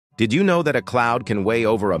Did you know that a cloud can weigh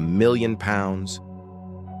over 1,000,000 pounds?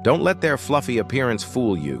 Don't let their fluffy appearance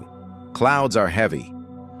fool you. Clouds are heavy.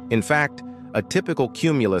 In fact, a typical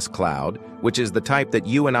cumulus cloud, which is the type that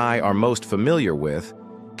you and I are most familiar with,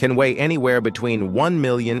 can weigh anywhere between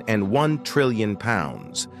 1,000,000 and 1,000,000,000,000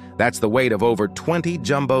 pounds. That's the weight of over 20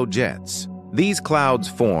 jumbo jets. These clouds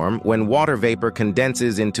form when water vapor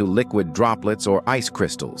condenses into liquid droplets or ice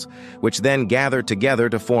crystals, which then gather together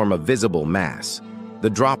to form a visible mass. The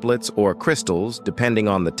droplets or crystals, depending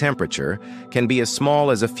on the temperature, can be as small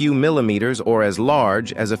as a few millimeters or as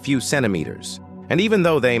large as a few centimeters. And even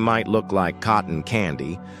though they might look like cotton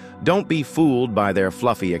candy, don't be fooled by their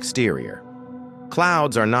fluffy exterior.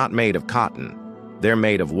 Clouds are not made of cotton, they're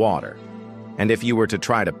made of water. And if you were to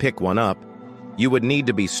try to pick one up, you would need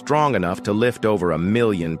to be strong enough to lift over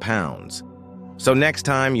 1,000,000 pounds. So next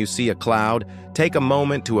time you see a cloud, take a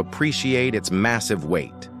moment to appreciate its massive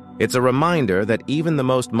weight. It's a reminder that even the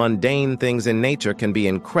most mundane things in nature can be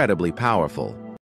incredibly powerful.